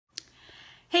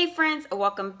Hey friends,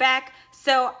 welcome back.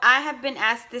 So I have been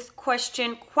asked this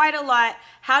question quite a lot.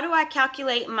 How do I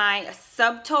calculate my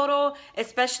subtotal,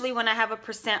 especially when I have a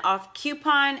 % off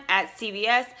coupon at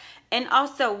CVS? And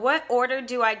also, what order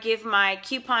do I give my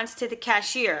coupons to the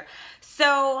cashier?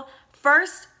 So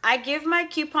first, I give my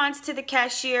coupons to the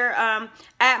cashier.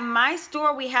 At my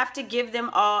store, we have to give them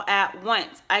all at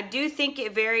once. I do think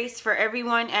it varies for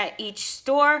everyone at each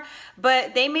store,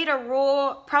 but they made a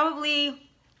rule probably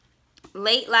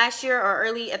late last year or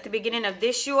early at the beginning of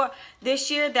this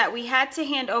year that we had to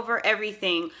hand over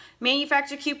everything,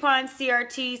 manufacturer coupons,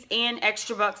 CRTs, and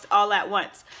extra bucks all at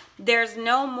once. There's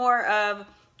no more of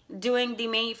doing the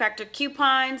manufacturer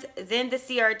coupons, then the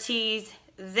CRTs,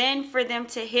 then for them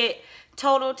to hit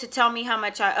total to tell me how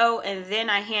much I owe, and then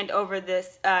I hand over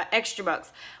this extra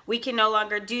bucks. We can no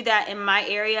longer do that in my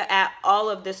area at all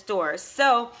of the stores.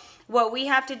 So what we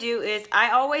have to do is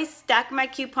I always stack my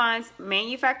coupons,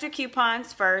 manufacturer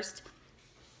coupons first.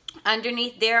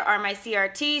 Underneath there are my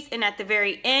CRTs, and at the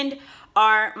very end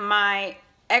are my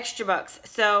extra bucks.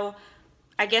 So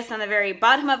I guess on the very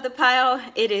bottom of the pile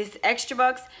it is extra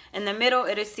bucks, in the middle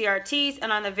it is CRTs, and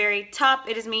on the very top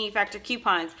it is manufacturer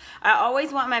coupons. I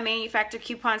always want my manufacturer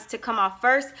coupons to come off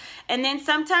first, and then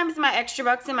sometimes my extra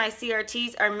bucks and my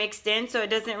CRTs are mixed in, so it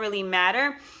doesn't really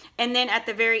matter. And then at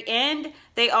the very end,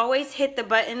 they always hit the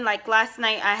button. Like last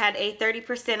night, I had a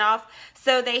 30% off.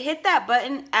 So they hit that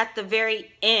button at the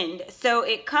very end. So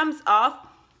it comes off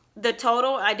the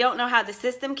total. I don't know how the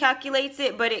system calculates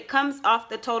it, but it comes off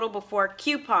the total before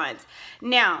coupons.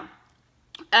 Now,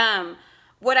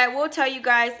 what I will tell you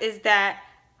guys is that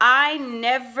I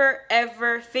never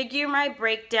ever figure my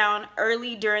breakdown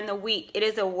early during the week. It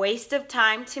is a waste of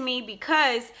time to me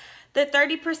because the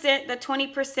 30%, the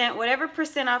 20%, whatever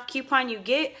 % off coupon you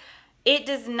get, it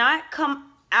does not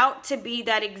come out to be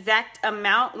that exact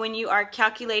amount when you are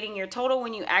calculating your total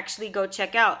when you actually go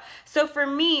check out. So for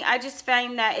me, I just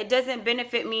find that it doesn't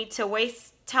benefit me to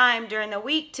waste time during the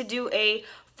week to do a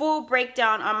full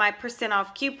breakdown on my %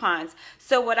 off coupons.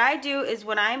 So what I do is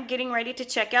when I'm getting ready to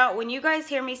check out, when you guys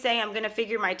hear me say I'm going to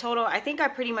figure my total, I think I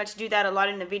pretty much do that a lot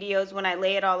in the videos when I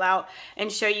lay it all out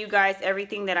and show you guys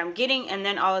everything that I'm getting and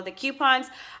then all of the coupons.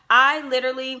 I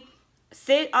literally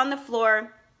sit on the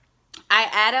floor, I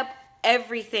add up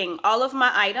everything, all of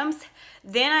my items,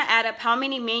 then I add up how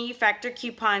many manufacturer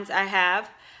coupons I have,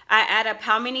 I add up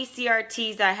how many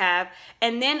CRTs I have,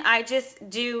 and then I just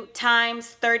do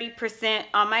times 30%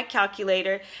 on my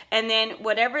calculator, and then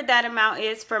whatever that amount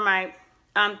is for my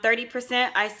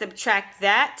 30%, I subtract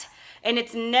that, and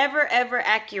it's never ever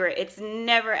accurate. It's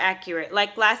never accurate.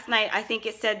 Like last night, I think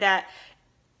it said that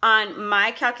on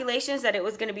my calculations that it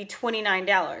was going to be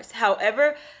 $29.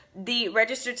 However, the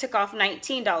register took off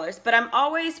 $19, but I'm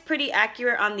always pretty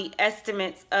accurate on the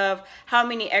estimates of how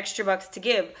many extra bucks to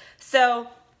give. So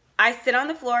I sit on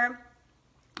the floor,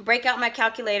 break out my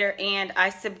calculator, and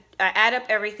I add up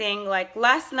everything. Like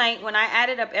last night when I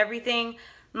added up everything,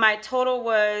 my total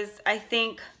was, I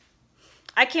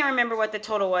can't remember what the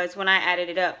total was when I added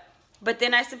it up. But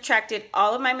then I subtracted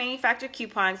all of my manufacturer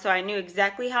coupons, so I knew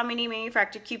exactly how many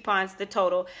manufacturer coupons, the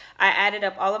total. I added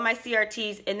up all of my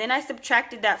CRTs, and then I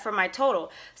subtracted that from my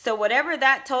total. So whatever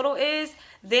that total is,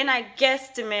 then I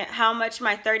guesstimate how much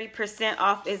my 30%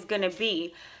 off is going to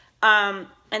be.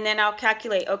 And then I'll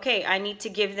calculate, okay, I need to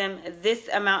give them this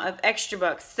amount of extra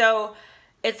bucks. So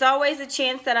it's always a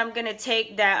chance that I'm going to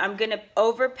take that I'm going to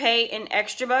overpay in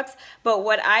extra bucks. But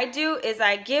what I do is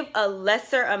I give a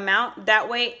lesser amount. That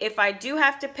way, if I do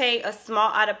have to pay a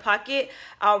small out of pocket,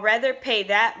 I'll rather pay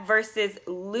that versus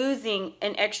losing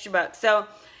an extra buck. So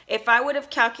if I would have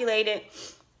calculated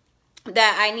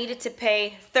that I needed to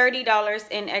pay $30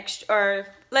 in extra, or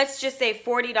let's just say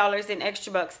 $40 in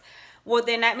extra bucks, well,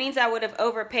 then that means I would have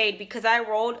overpaid because I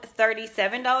rolled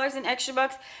 $37 in extra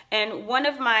bucks, and one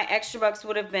of my extra bucks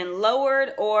would have been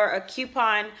lowered, or a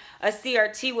coupon, a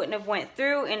CRT wouldn't have went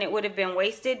through, and it would have been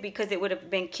wasted because it would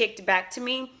have been kicked back to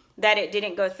me that it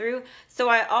didn't go through. So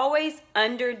I always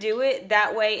underdo it.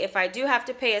 That way, if I do have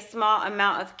to pay a small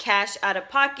amount of cash out of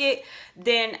pocket,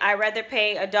 then I rather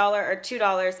pay $1 or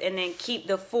 $2 and then keep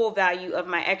the full value of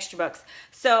my extra bucks.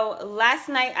 So last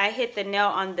night I hit the nail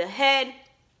on the head.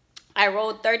 I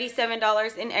rolled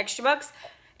 $37 in extra bucks,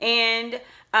 and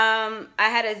I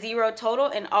had a 0 total,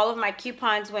 and all of my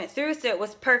coupons went through, so it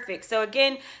was perfect. So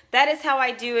again, that is how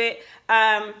I do it.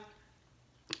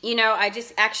 You know, I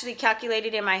just actually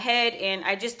calculated in my head, and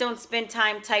I just don't spend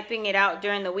time typing it out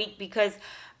during the week because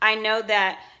I know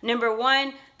that, number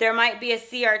one, there might be a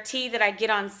CRT that I get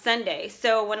on Sunday.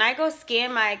 So when I go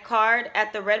scan my card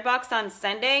at the Redbox on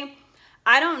Sunday,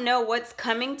 I don't know what's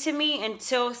coming to me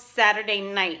until Saturday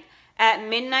night at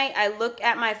midnight, I look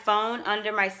at my phone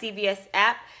under my CVS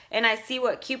app and I see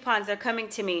what coupons are coming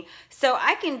to me. So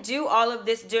I can do all of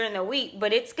this during the week,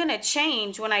 but it's gonna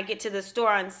change when I get to the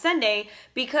store on Sunday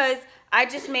because I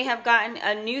just may have gotten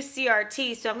a new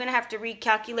CRT, so I'm gonna have to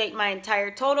recalculate my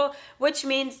entire total, which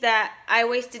means that I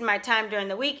wasted my time during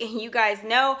the week. And you guys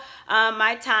know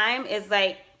my time is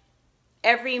like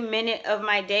every minute of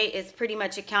my day is pretty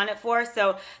much accounted for.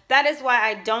 So that is why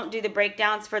I don't do the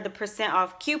breakdowns for the percent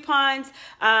off coupons.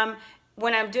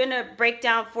 When I'm doing a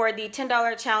breakdown for the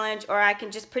 $10 challenge, or I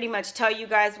can just pretty much tell you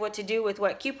guys what to do with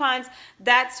what coupons,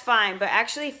 that's fine. But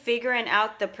actually figuring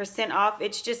out the percent off,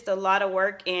 it's just a lot of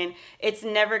work and it's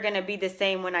never going to be the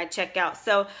same when I check out.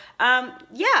 So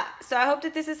yeah, so I hope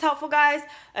that this is helpful, guys.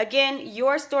 Again,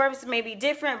 your stores may be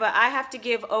different, but I have to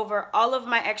give over all of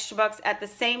my extra bucks at the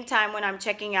same time when I'm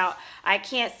checking out. I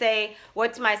can't say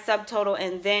what's my subtotal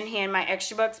and then hand my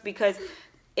extra bucks, because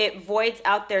it voids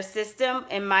out their system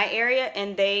in my area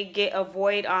and they get a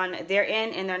void on their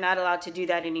end and they're not allowed to do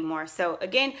that anymore. So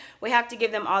again, we have to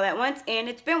give them all at once, and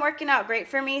it's been working out great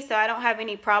for me, so I don't have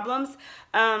any problems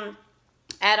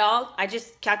at all. I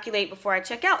just calculate before I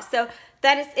check out. So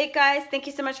that is it, guys. Thank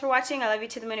you so much for watching. I love you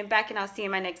to the moon and back, and I'll see you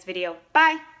in my next video.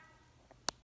 Bye.